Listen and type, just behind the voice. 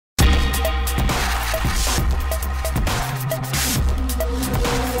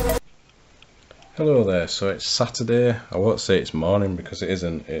Hello there, so it's Saturday. I won't say it's morning because it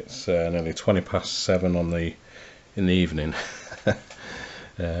isn't. It's nearly 7:20 in the evening. I've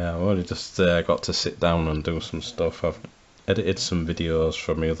only just got to sit down and do some stuff. I've edited some videos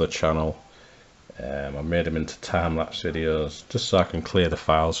from my other channel. I made them into time-lapse videos just so I can clear the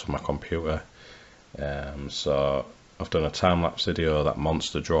files from my computer. So I've done a time-lapse video, that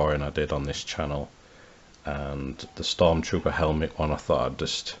monster drawing I did on this channel, and the Stormtrooper helmet one. I thought I'd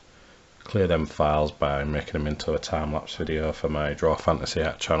just clear them files by making them into a time-lapse video for my Draw Fantasy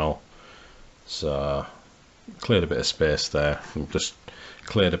Art channel. So cleared a bit of space there, and just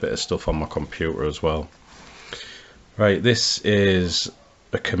cleared a bit of stuff on my computer as well. Right, this is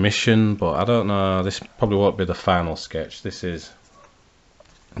a commission, but I don't know, this probably won't be the final sketch. This is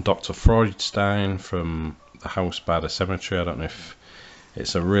Dr Freudstein from The House by the Cemetery. I don't know if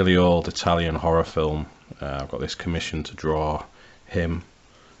it's a really old Italian horror film. I've got this commission to draw him.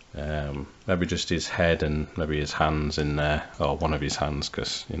 Maybe just his head and maybe his hands in there, or one of his hands,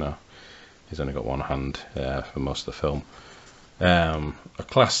 because you know he's only got one hand for most of the film. A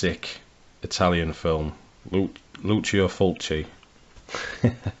classic Italian film, Lucio Fulci.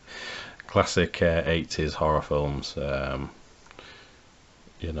 Classic 80s horror films, you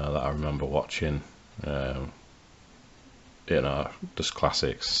know, that I remember watching, you know, just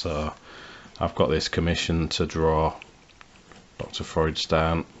classics. So I've got this commission to draw Dr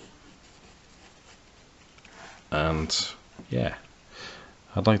Freudstein, and yeah,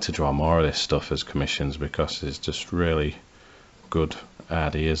 I'd like to draw more of this stuff as commissions because it's just really good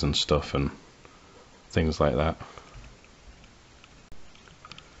ideas and stuff and things like that.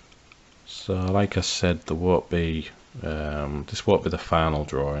 So like I said, there won't be this won't be the final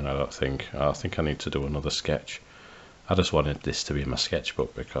drawing. I don't think. I think I need to do another sketch. I just wanted this to be my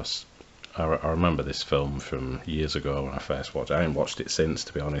sketchbook because I remember this film from years ago when I first watched it. I haven't watched it since,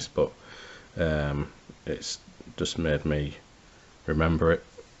 to be honest, but it's just made me remember it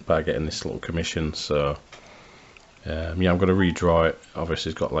by getting this little commission. So yeah, I'm going to redraw it.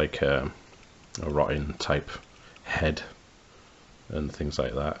 Obviously it's got like a rotting type head and things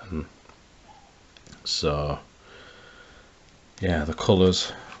like that, and so yeah, the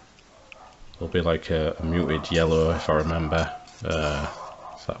colours will be like a muted yellow, if I remember.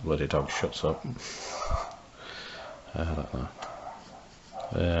 That bloody dog shuts up. I don't know.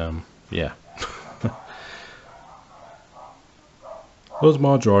 Yeah. There's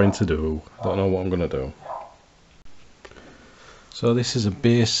more drawing to do. I don't know what I'm going to do. So this is a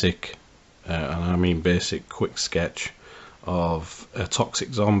basic, and I mean basic, quick sketch of a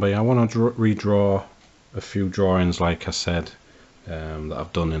toxic zombie. I want to redraw a few drawings, like I said, that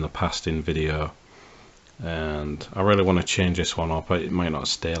I've done in the past in video. And I really want to change this one up. It might not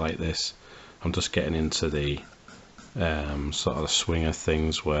stay like this. I'm just getting into the sort of the swing of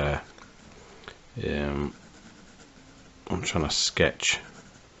things where I'm trying to sketch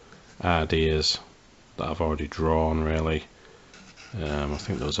ideas that I've already drawn, really. I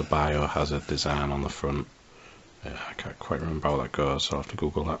think there was a biohazard design on the front. I can't quite remember how that goes, so I'll have to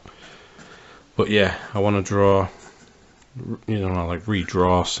Google that. But yeah, I want to draw, you know, like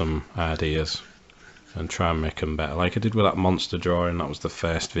redraw some ideas and try and make them better, like I did with that monster drawing. That was the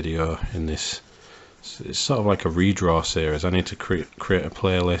first video in this. It's sort of like a redraw series. I need to create a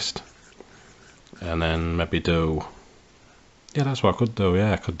playlist and then maybe do, yeah, that's what I could do.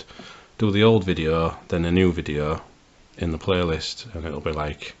 Yeah, I could do the old video, then a new video in the playlist, and it'll be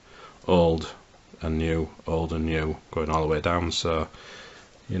like old and new, old and new, going all the way down. So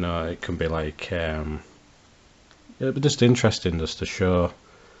you know, it can be like it'll be just interesting just to show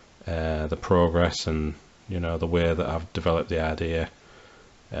the progress and, you know, the way that I've developed the idea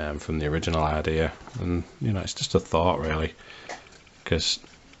from the original idea. And you know, it's just a thought, really, because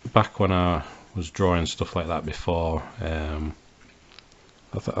back when I was drawing stuff like that before, I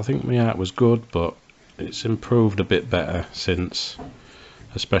think my art was good, but it's improved a bit better since,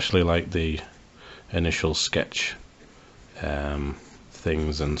 especially like the initial sketch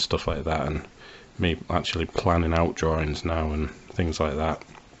things and stuff like that, and me actually planning out drawings now and things like that.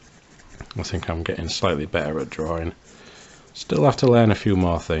 I think I'm getting slightly better at drawing. Still have to learn a few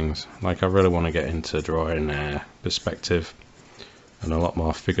more things. Like I really want to get into drawing perspective and a lot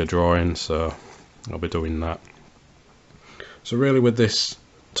more figure drawing, so I'll be doing that. So really, with this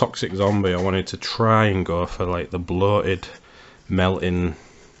toxic zombie, I wanted to try and go for like the bloated, melting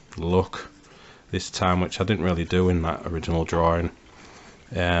look this time, which I didn't really do in that original drawing.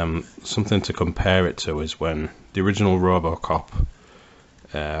 Something to compare it to is when the original RoboCop,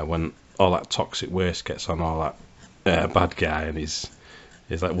 when all that toxic waste gets on all that bad guy, and he's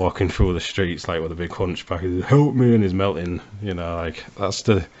he's like walking through the streets like with a big hunchback. He's help me, and he's melting. You know, like that's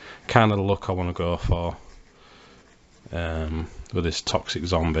the kind of look I want to go for with this toxic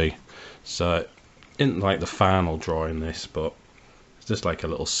zombie. So it isn't like the final drawing this, but it's just like a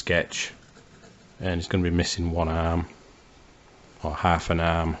little sketch, and he's going to be missing one arm or half an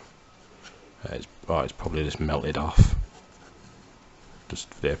arm. It's probably just melted off,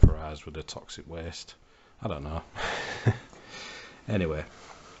 just vaporized with the toxic waste. I don't know. Anyway,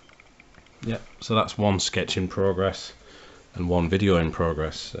 yeah, so that's one sketch in progress and one video in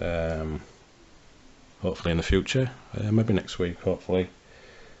progress. Hopefully in the future, maybe next week, hopefully.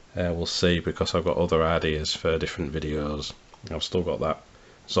 We'll see, because I've got other ideas for different videos. I've still got that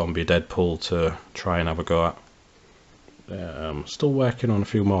zombie Deadpool to try and have a go at. Still working on a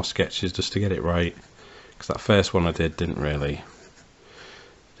few more sketches just to get it right, because that first one I did wasn't really,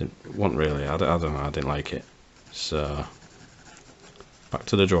 I don't know, I didn't like it. So back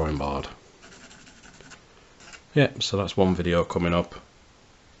to the drawing board. Yeah, so that's one video coming up.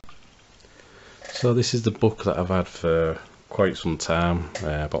 So this is the book that I've had for quite some time,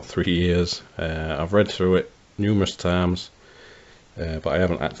 about 3 years. I've read through it numerous times, but I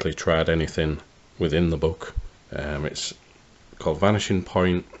haven't actually tried anything within the book. It's called Vanishing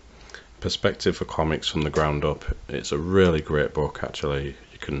Point: Perspective for Comics from the Ground Up. It's a really great book, actually.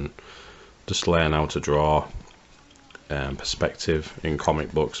 You can just learn how to draw perspective in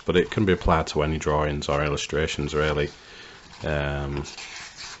comic books, but it can be applied to any drawings or illustrations, really.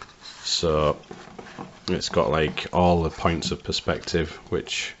 So it's got like all the points of perspective,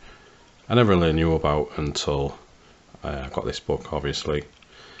 which I never really knew about until I got this book, obviously.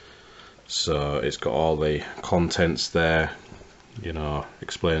 So it's got all the contents there, you know,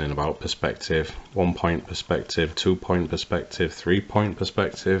 explaining about perspective: 1 point perspective, 2 point perspective, 3 point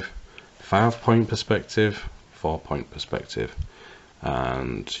perspective, 5 point perspective, 4 point perspective,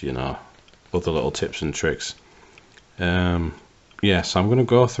 and you know, other little tips and tricks. Yeah, so I'm going to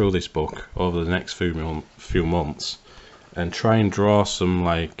go through this book over the next few months and try and draw some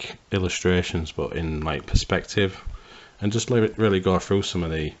like illustrations, but in like perspective, and just really go through some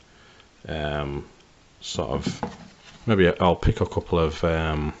of the sort of, maybe I'll pick a couple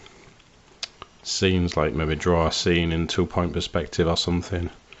of scenes, like maybe draw a scene in 2 point perspective or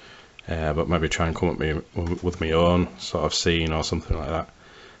something, but maybe try and come up with my own sort of scene or something like that,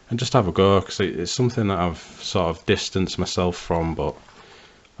 and just have a go, because it's something that I've sort of distanced myself from, but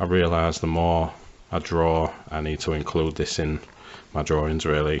I realise the more I draw, I need to include this in my drawings,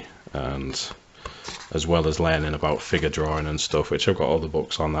 really, and as well as learning about figure drawing and stuff, which I've got other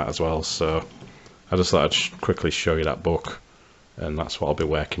books on that as well. So I just thought I'd quickly show you that book, and that's what I'll be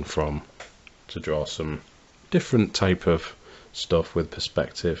working from, to draw some different type of stuff with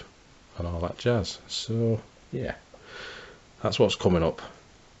perspective and all that jazz. So yeah, that's what's coming up.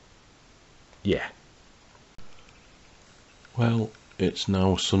 Yeah. Well, it's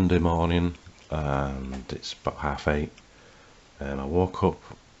now Sunday morning and it's about 8:30, and I woke up,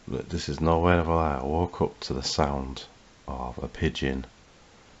 this is nowhere of a lie, I woke up to the sound of a pigeon,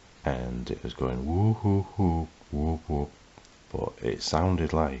 and it was going woo hoo hoo woo woo, but it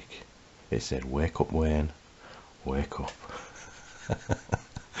sounded like it said, "Wake up, Wayne, wake up."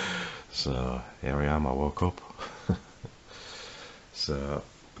 So here I am, I woke up. So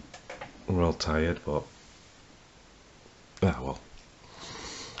we're all tired, but well.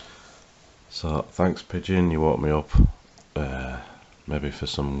 So thanks, pigeon, you woke me up, maybe for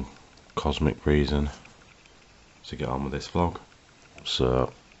some cosmic reason, to get on with this vlog.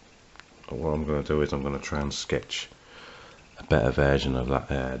 So what I'm going to do is I'm going to try and sketch a better version of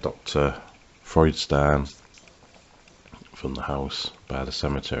that Dr Freudstein from the house by the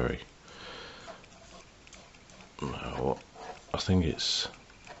cemetery. Now, I think it's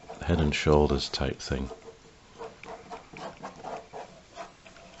Head and Shoulders type thing.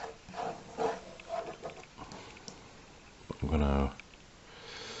 I'm gonna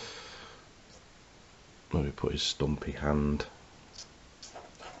maybe put his stumpy hand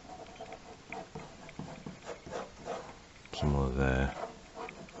somewhere there.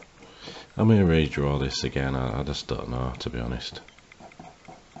 I may redraw this again, I just don't know, to be honest.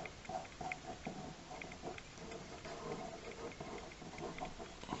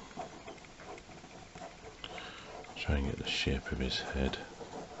 Try and get the shape of his head.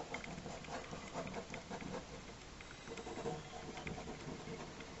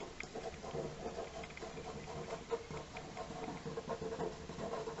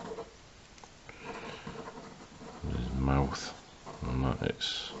 His mouth, and that,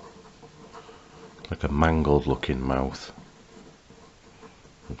 it's like a mangled looking mouth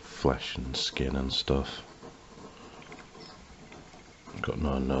with flesh and skin and stuff. got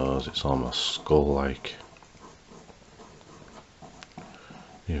no nose, it's almost skull-like.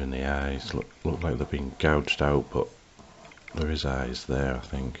 Even the eyes look like they've been gouged out, but there is eyes there, I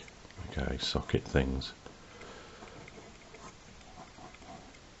think, like eye socket things.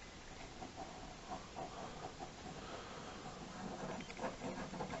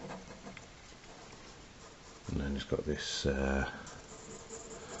 And then he's got this,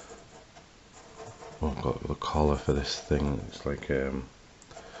 I've got the collar for this thing. It's like an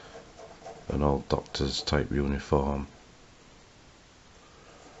old doctor's type uniform.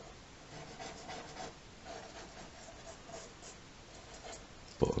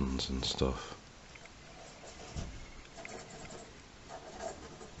 Buttons and stuff.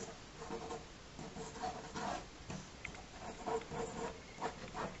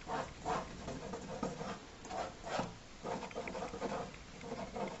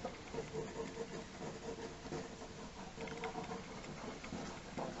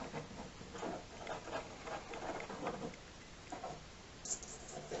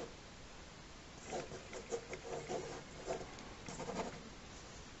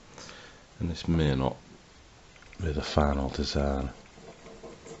 And this may not be the final design.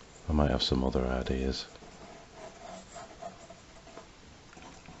 I might have some other ideas.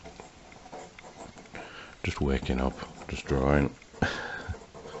 Just waking up, just drawing.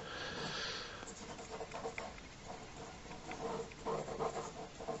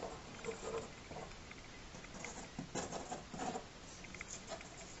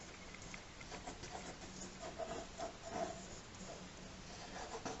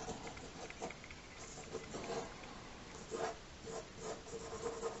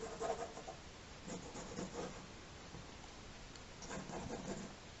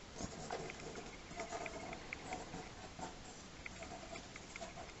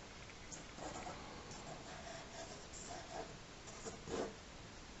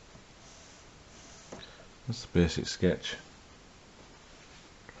 That's the basic sketch,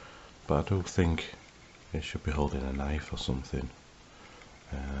 but I do think it should be holding a knife or something.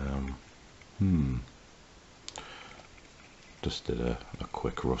 Just did a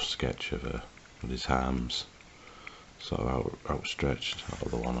quick rough sketch of his arms, sort of outstretched,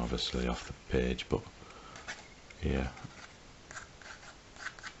 other one obviously off the page, but yeah,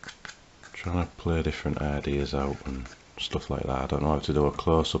 trying to play different ideas out and stuff like that. I don't know how to do a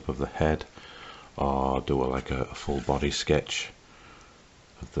close-up of the head or do like a full body sketch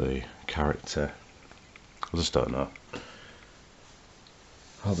of the character. I just don't know.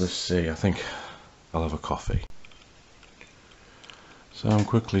 I'll just see. I think I'll have a coffee. So I'm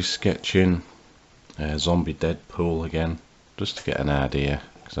quickly sketching zombie Deadpool again, just to get an idea,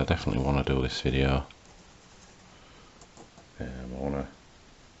 because I definitely want to do this video. I want to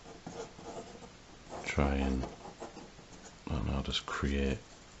try and, I don't know, just create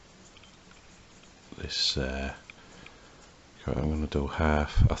this. I'm going to do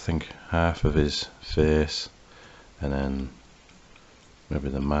half, I think half of his face, and then maybe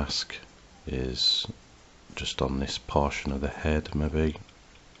the mask is just on this portion of the head, maybe,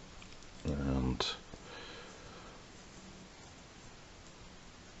 and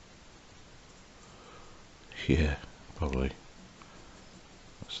yeah, probably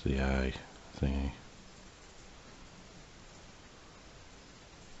that's the eye thingy.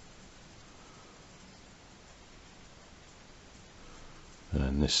 And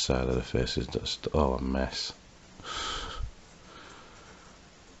then this side of the face is just all a mess.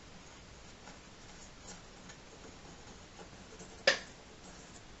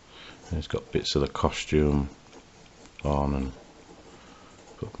 And it's got bits of the costume on, and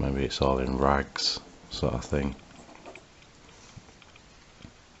but maybe it's all in rags, sort of thing.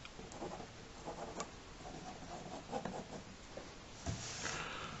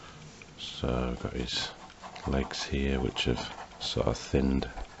 So I've got his legs here, which have sort of thinned.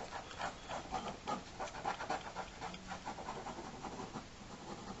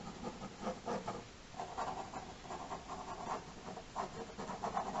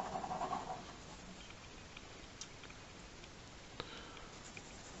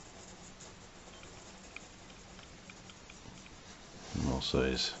 And also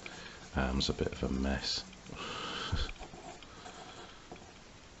his arm's a bit of a mess.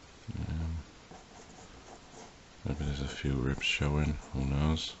 Maybe there's a few ribs showing, who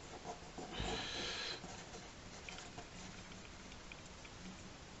knows.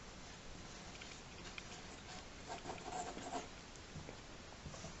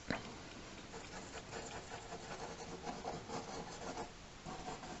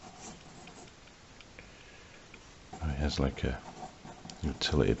 Oh, he has like a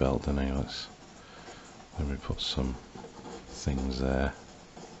utility belt, doesn't he? Let's maybe put some things there.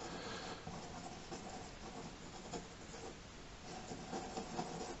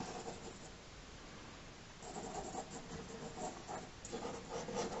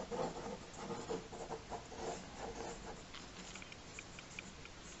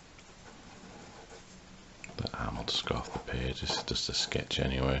 The arm will just go off the page, it's just a sketch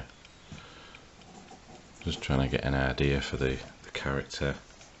anyway. Just trying to get an idea for the character.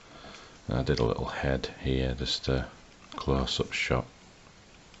 And I did a little head here, just a close-up shot.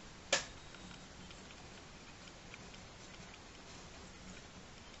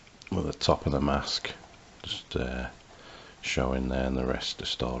 With the top of the mask just showing there, and the rest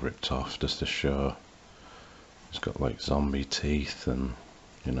just all ripped off, just to show it's got like zombie teeth and,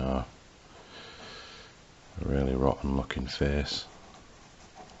 you know, a really rotten looking face.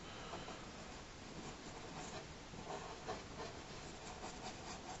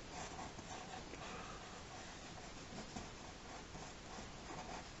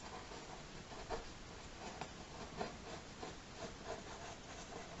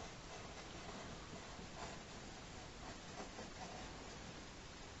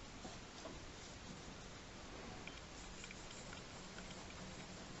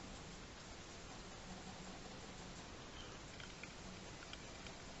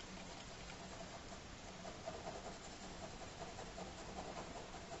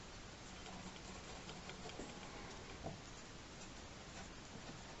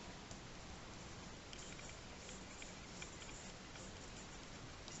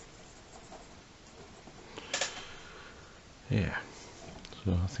 Yeah,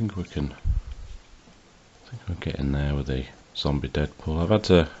 so I think we're getting there with the zombie Deadpool. I've had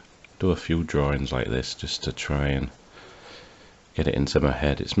to do a few drawings like this just to try and get it into my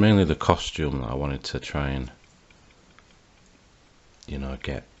head. It's mainly the costume that I wanted to try and, you know,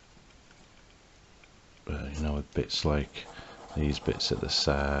 get, you know, with bits like these bits at the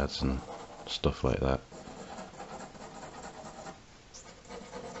sides and stuff like that.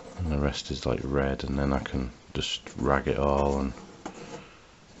 And the rest is like red, and then I can just rag it all and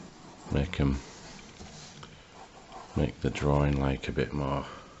make the drawing like a bit more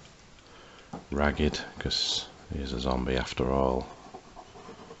ragged, because he's a zombie after all.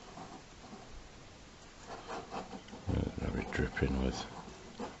 Maybe dripping with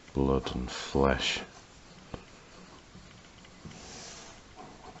blood and flesh.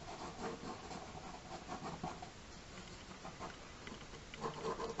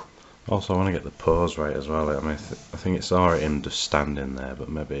 Also, I want to get the pose right as well. I mean, I think it's alright him just standing there, but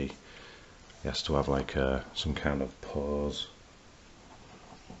maybe he has to have like some kind of pose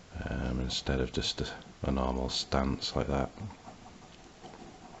instead of just a normal stance like that.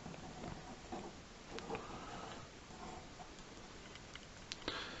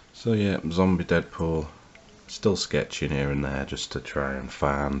 So yeah, zombie Deadpool, still sketching here and there just to try and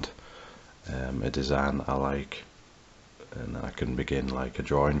find a design I like, and I can begin like a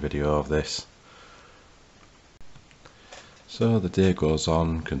drawing video of this. So the day goes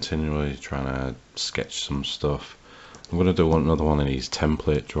on, continually trying to sketch some stuff. I'm going to do another one of these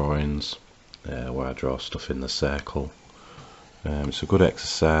template drawings where I draw stuff in the circle. It's a good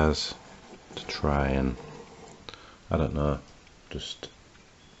exercise to try and, I don't know, just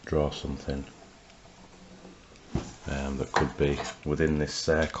draw something that could be within this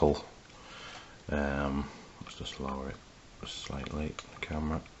circle. Let's just lower it slightly, the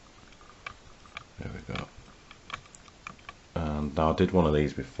camera. There we go. And now I did one of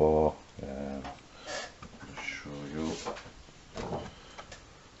these before. I'll show you.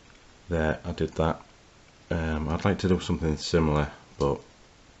 There, I did that. I'd like to do something similar, but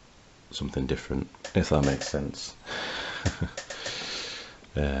something different, if that makes sense.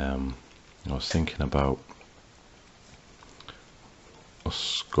 I was thinking about a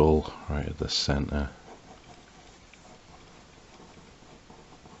skull right at the centre.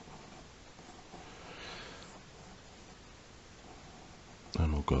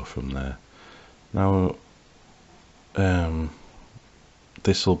 And we'll go from there. Now,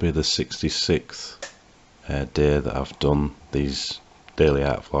 this will be the 66th day that I've done these daily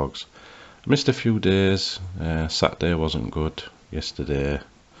art vlogs. I missed a few days. Saturday wasn't good yesterday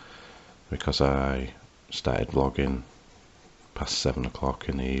because I started vlogging past 7 o'clock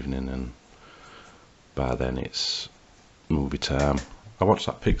in the evening, and by then it's movie time. I watched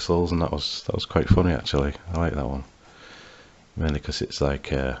that Pixels, and that was quite funny actually. I like that one. Mainly because it's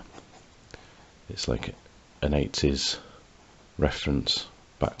like an 80s reference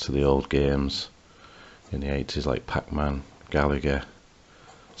back to the old games in the 80s, like Pac-Man, Gallagher,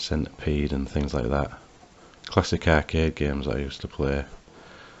 Centipede and things like that. Classic arcade games I used to play.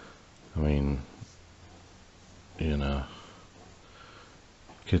 I mean, you know,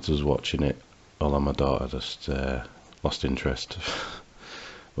 Kids was watching it, although my daughter just lost interest.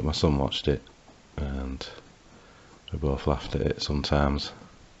 But my son watched it, and we both laughed at it sometimes.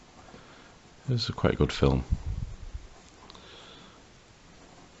 It was a quite good film.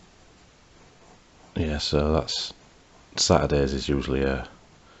 Yeah, so that's Saturdays is usually a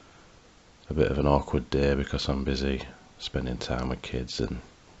bit of an awkward day because I'm busy spending time with kids, and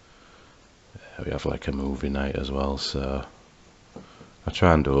we have like a movie night as well, so I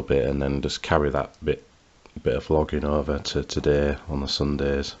try and do a bit and then just carry that bit of vlogging over to today on the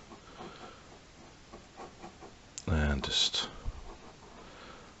Sundays, and just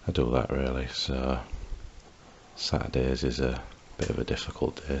I do that really. So Saturdays is a bit of a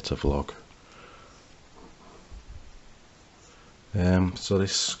difficult day to vlog. So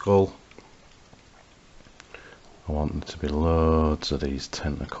this skull, I want there to be loads of these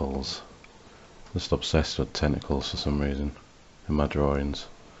tentacles. Just obsessed with tentacles for some reason in my drawings,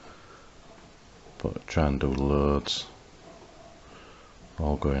 but try and do loads,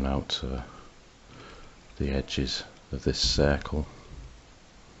 all going out to the edges of this circle.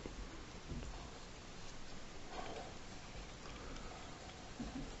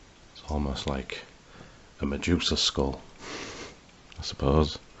 It's almost like a Medusa skull, I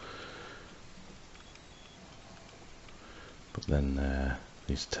suppose. But then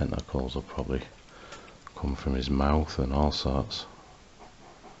these tentacles will probably come from his mouth and all sorts.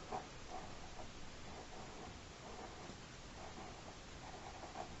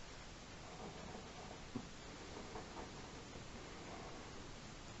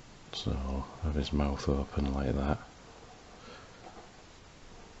 So have his mouth open like that.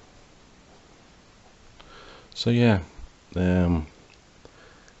 So yeah,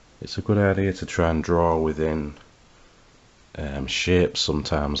 it's a good idea to try and draw within shapes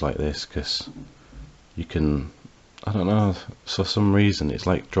sometimes like this, because you can, I don't know, for some reason it's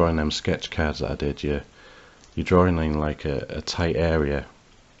like drawing them sketch cards that I did. You're drawing in like a tight area,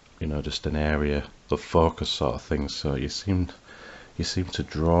 you know, just an area of focus sort of thing, so you seem to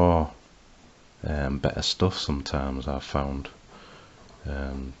draw better stuff sometimes, I've found,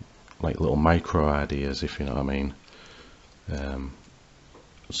 like little micro ideas, if you know what I mean.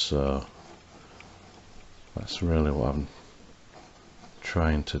 So that's really what I'm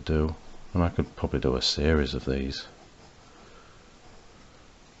trying to do, and I could probably do a series of these.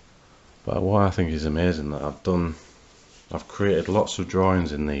 But what I think is amazing that I've created lots of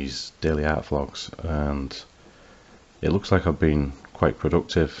drawings in these daily art vlogs, and it looks like I've been quite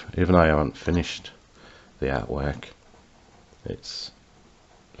productive, even though I haven't finished the artwork. It's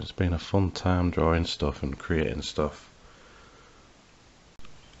been a fun time drawing stuff and creating stuff.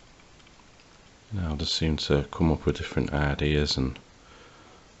 You know, I just seem to come up with different ideas and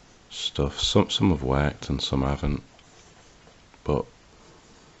stuff. Some have worked and some haven't, but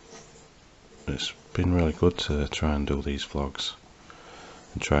it's been really good to try and do these vlogs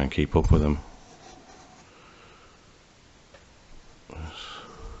and try and keep up with them.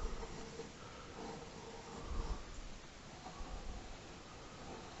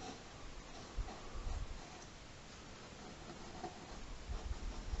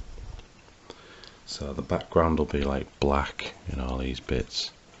 So the background will be like black, you know, all these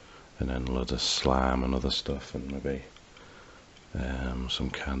bits, and then loads of slime and other stuff, and maybe some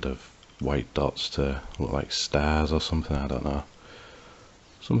kind of white dots to look like stars or something, I don't know.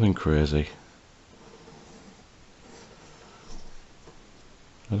 Something crazy.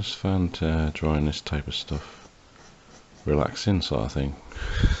 I just found drawing this type of stuff relaxing, sort of thing.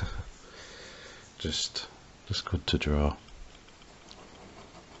 just good to draw.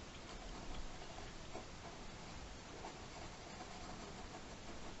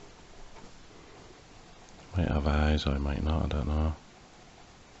 Might have eyes or it might not, I don't know.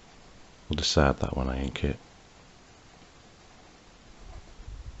 We'll decide that when I ink it.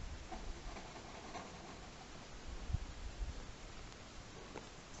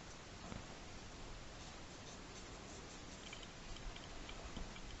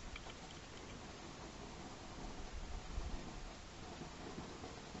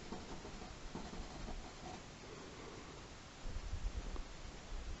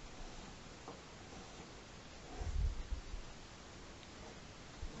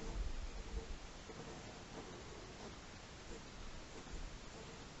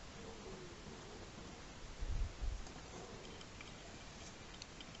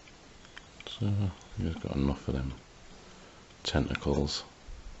 So I've got enough of them tentacles.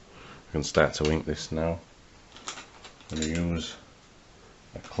 I can start to ink this now. I'm going to use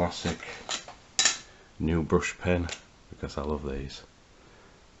a classic new brush pen because I love these.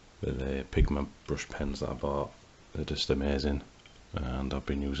 They're the pigment brush pens that I bought. They're just amazing. and I've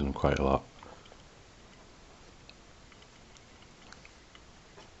been using them quite a lot.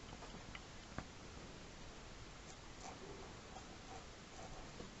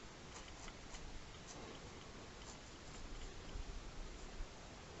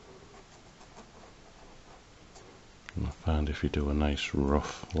 And I find if you do a nice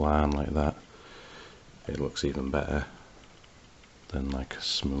rough line like that, it looks even better than like a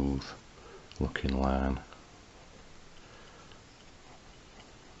smooth looking line.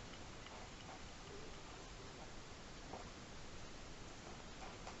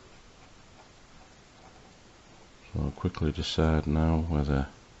 So I'll quickly decide now whether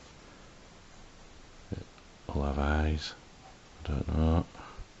it'll have eyes. I don't know.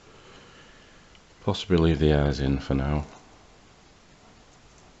 Possibly leave the eyes in for now.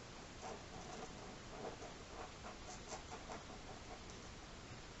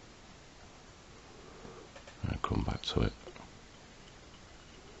 I'll come back to it.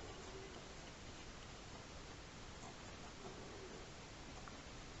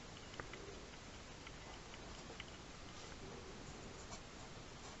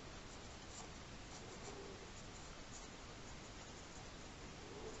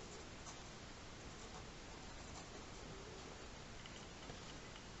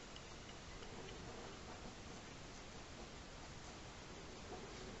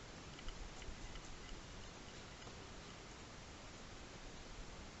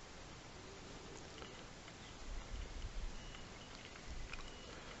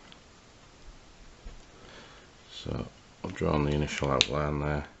 So I've drawn the initial outline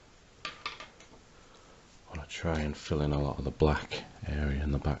there. I want to try and fill in a lot of the black area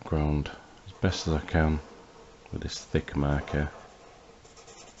in the background as best as I can with this thick marker.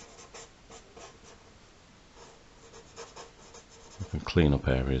 I can clean up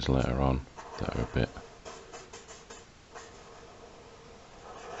areas later on that are a bit,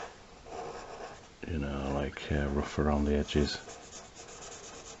 you know, like rough around the edges.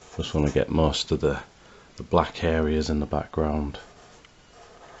 Just want to get most of the black areas in the background.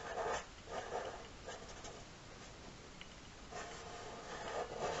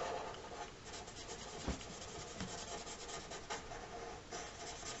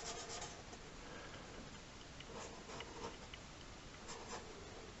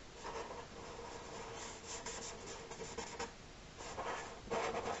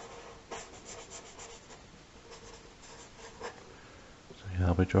 So yeah,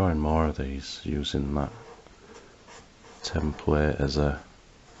 I'll be drawing more of these using that template as a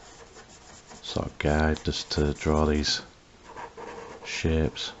sort of guide just to draw these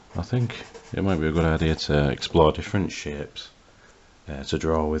shapes. I think it might be a good idea to explore different shapes to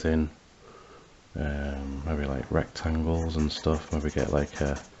draw within, maybe like rectangles and stuff. Maybe get like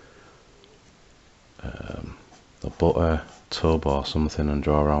a butter tub or something and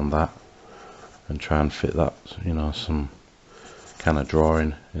draw around that and try and fit that, you know, some kind of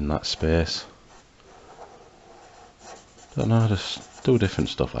drawing in that space. Don't know, just do different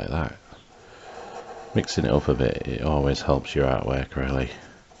stuff like that. Mixing it up a bit, it always helps your artwork, really.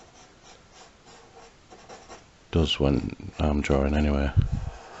 Does when I'm drawing anyway.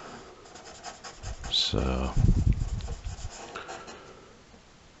 So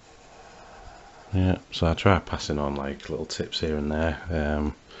yeah, so I try passing on like little tips here and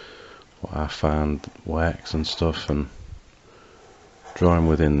there, what I find works and stuff, and drawing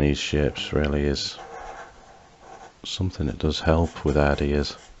within these shapes really is something that does help with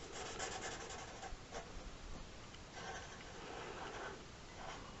ideas.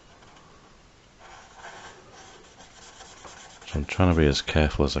 So I'm trying to be as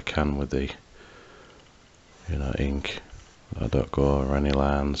careful as I can with the, you know, ink. I don't go over any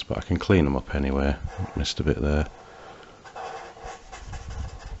lines, but I can clean them up anyway. Missed a bit there.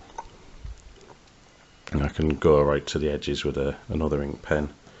 And I can go right to the edges with another ink pen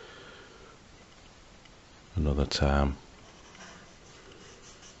another time,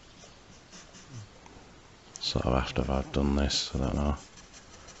 sort of after I've done this. I don't know.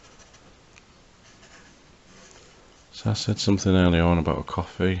 So I said something earlier on about a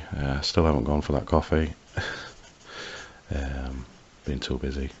coffee. I still haven't gone for that coffee. Been too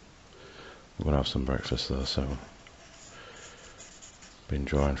busy. I'm going to have some breakfast though, so been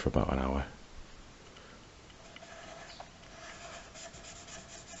drawing for about an hour.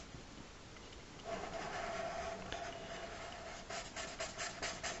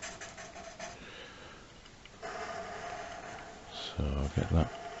 So I'll get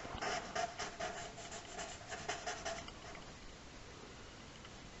that.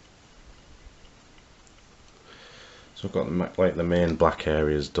 So I've got like the main black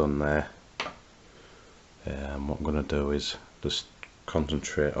areas done there. What I'm going to do is just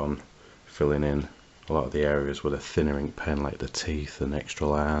concentrate on filling in a lot of the areas with a thinner ink pen, like the teeth and extra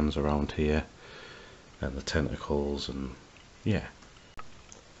lines around here and the tentacles, and yeah.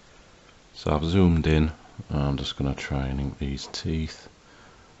 So I've zoomed in. I'm just going to try and ink these teeth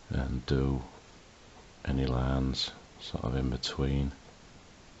and do any lines sort of in between.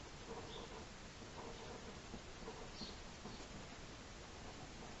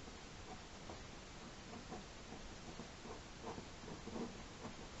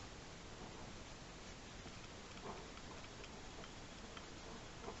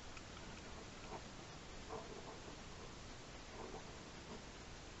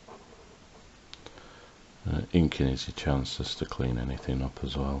 Inking is your chance just to clean anything up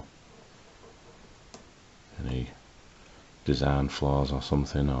as well. Any design flaws or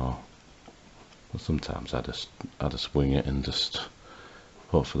something, or sometimes I just wing it and just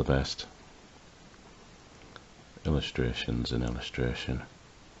hope for the best. Illustration's an illustration,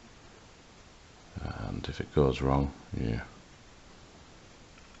 and if it goes wrong, you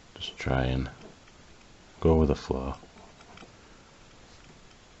just try and go with the flow.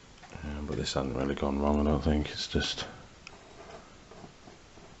 But this hasn't really gone wrong, I don't think. It's just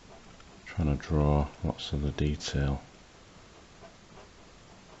trying to draw lots of the detail.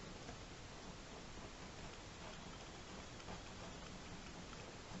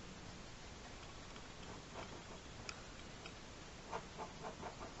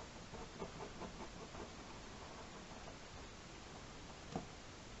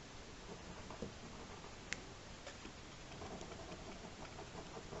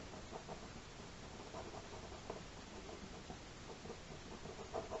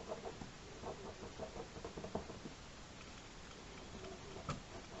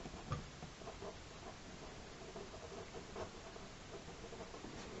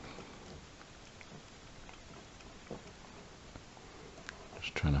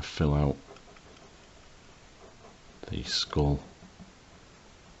 Just trying to fill out the skull.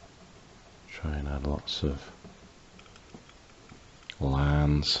 Try and add lots of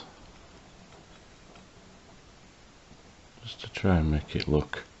lines, just to try and make it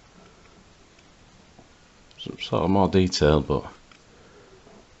look sort of more detailed, but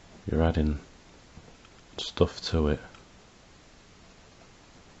you're adding stuff to it.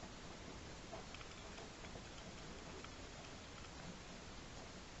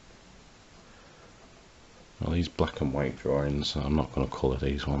 Well, these black and white drawings, I'm not going to colour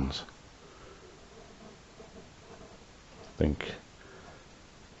these ones. I think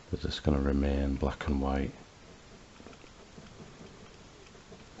they're just going to remain black and white.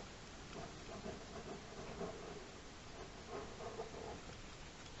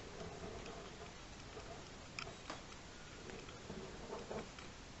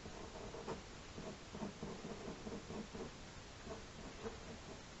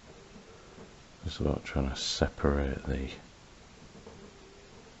 It's about trying to separate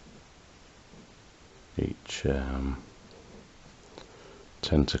each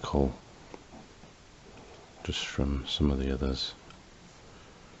tentacle just from some of the others.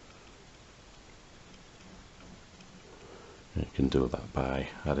 You can do that by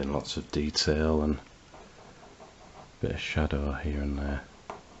adding lots of detail and a bit of shadow here and there.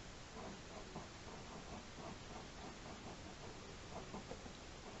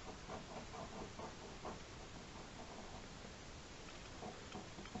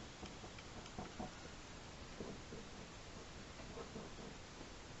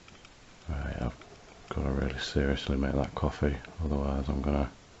 Got to really seriously make that coffee, otherwise I'm gonna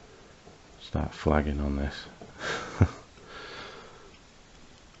start flagging on this.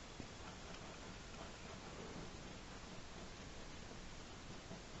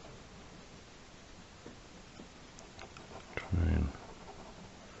 Try and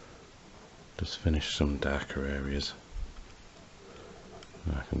just finish some darker areas,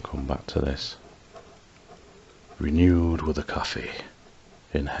 and I can come back to this renewed with a coffee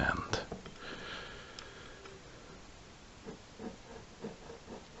in hand.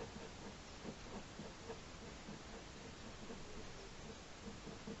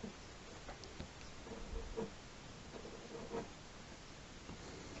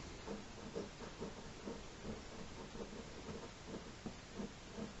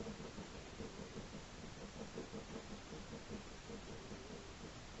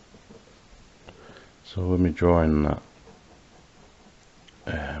 So with me drawing that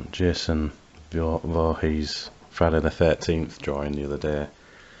Jason Voorhees Friday the 13th drawing the other day,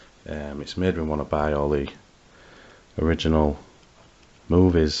 it's made me want to buy all the original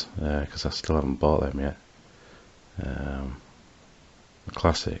movies, because I still haven't bought them yet, the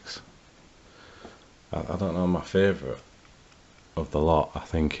classics. I don't know my favourite, of the lot, I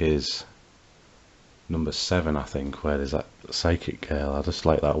think, is number 7, I think, where there's that psychic girl. I just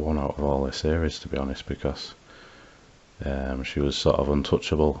like that one out of all the series, to be honest, because she was sort of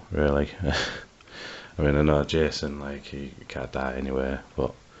untouchable, really. I mean, I know Jason, like, he can't die anyway,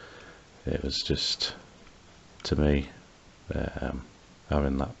 but it was just, to me,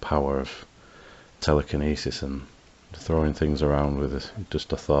 having that power of telekinesis and throwing things around with just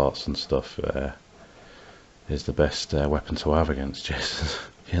the thoughts and stuff is the best weapon to have against Jason,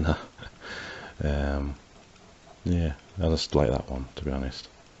 you know. Yeah, I just like that one, to be honest.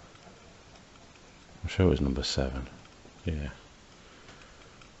 I'm sure it was number 7. Yeah.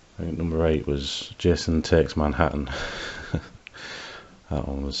 I think number 8 was Jason Takes Manhattan. That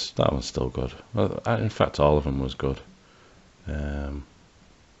one's still good. In fact, all of them was good.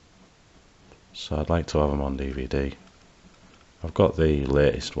 So I'd like to have them on DVD. I've got the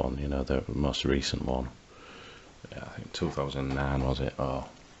latest one, you know, the most recent one. Yeah, I think 2009 was it, or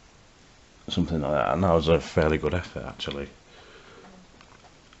something like that. And that was a fairly good effort, actually.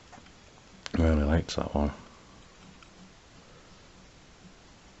 I really liked that one.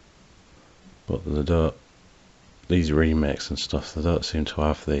 But these remakes and stuff, they don't seem to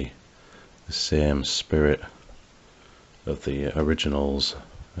have the same spirit of the originals.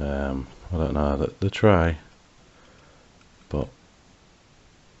 I don't know, they try, but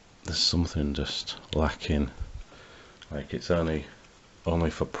there's something just lacking. Like, it's only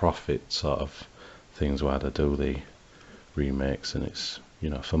for profit sort of things where they do the remakes, and it's, you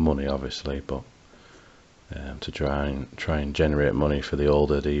know, for money obviously, but to try and generate money for the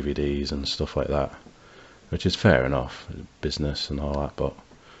older DVDs and stuff like that, which is fair enough, business and all that, but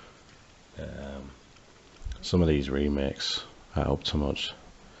some of these remakes aren't up to much.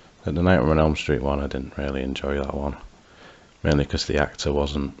 The Nightmare on Elm Street one, I didn't really enjoy that one, mainly because the actor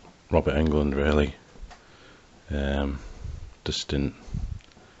wasn't Robert Englund, really. Just didn't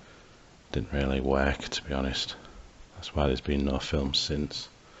really work, to be honest. That's why there's been no films since,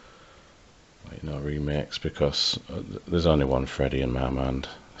 like, no remakes, because there's only one Freddy in my mind,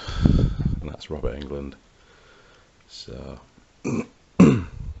 and that's Robert Englund. So but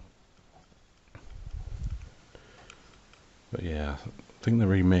yeah, I think they're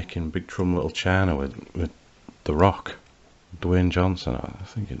remaking Big Trouble in Little China with The Rock, Dwayne Johnson. I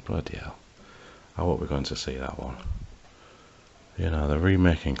think, bloody hell, I hope we're going to see that one. You know, they're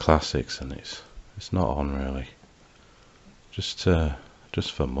remaking classics, and it's not on, really. Just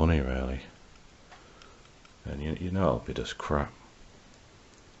for money, really. And you know it'll be just crap.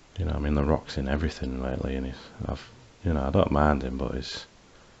 You know, I mean, The Rock's in everything lately, and I don't mind him, but he's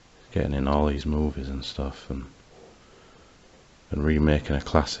getting in all these movies and stuff, and remaking a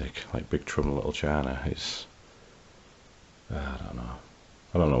classic like Big Trouble in Little China. It's, I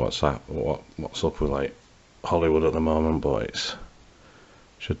don't know what's up with, like, Hollywood at the moment, but it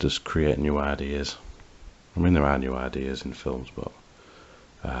should just create new ideas. I mean, there are new ideas in films, but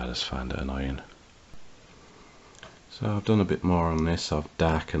I just find it annoying. So I've done a bit more on this. I've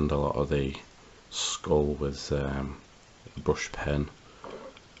darkened a lot of the skull with a brush pen,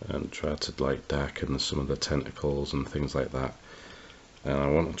 and tried to, like, darken some of the tentacles and things like that. And I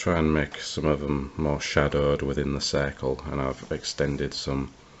want to try and make some of them more shadowed within the circle, and I've extended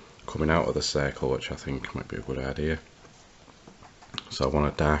some coming out of the circle, which I think might be a good idea. So I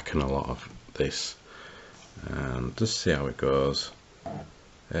want to darken a lot of this and just see how it goes.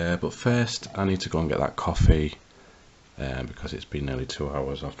 But first I need to go and get that coffee, because it's been nearly 2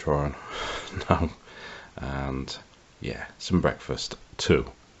 hours I've drawn now, and yeah, some breakfast too.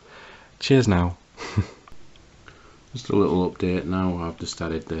 Cheers now. Just a little update now. I've just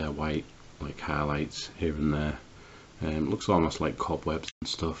added the white, like, highlights here and there. It looks almost like cobwebs and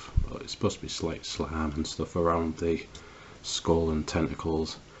stuff, but it's supposed to be slight slime and stuff around the skull and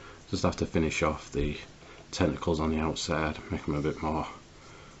tentacles. Just have to finish off the tentacles on the outside, make them a bit more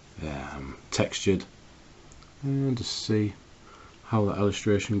textured, and just see how that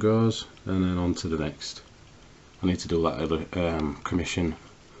illustration goes, and then on to the next. I need to do that commission,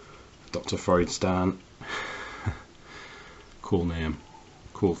 Dr Freudstein. Cool name,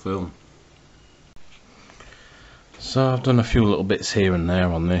 cool film. So I've done a few little bits here and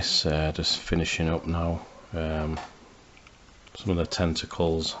there on this, just finishing up now. Some of the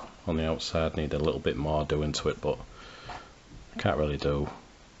tentacles on the outside need a little bit more doing to it, but I can't really do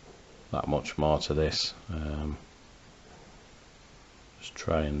that much more to this. Just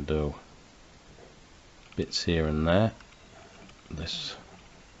try and do bits here and there. This,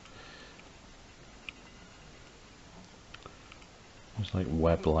 it's like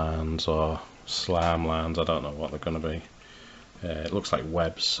web lines or slime lines, I don't know what they're going to be. It looks like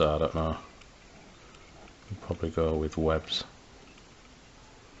webs, so I don't know. I'll probably go with webs.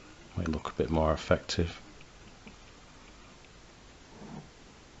 might look a bit more effective.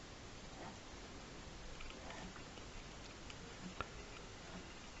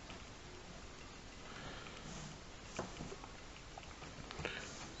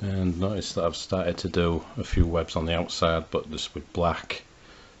 And notice that I've started to do a few webs on the outside, but just with black.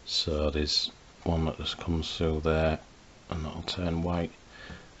 So there's one that just comes through there and that'll turn white.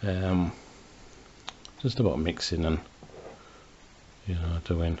 Just about mixing and, you know,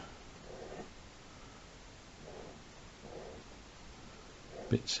 doing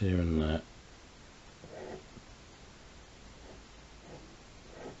bits here and there.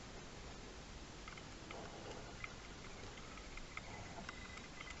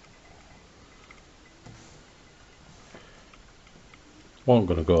 Wasn't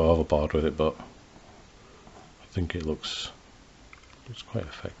going to go overboard with it, but I think it looks quite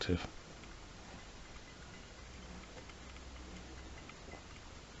effective.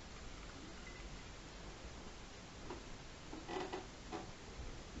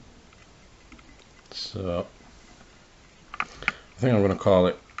 So I think I'm going to call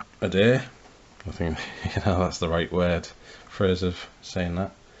it a day. I think, you know, that's the right word, phrase of saying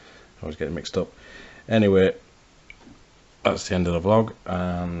that. I always get it mixed up. Anyway, that's the end of the vlog,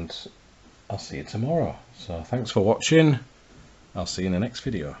 and I'll see you tomorrow. So thanks for watching. I'll see you in the next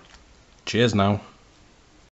video. Cheers now.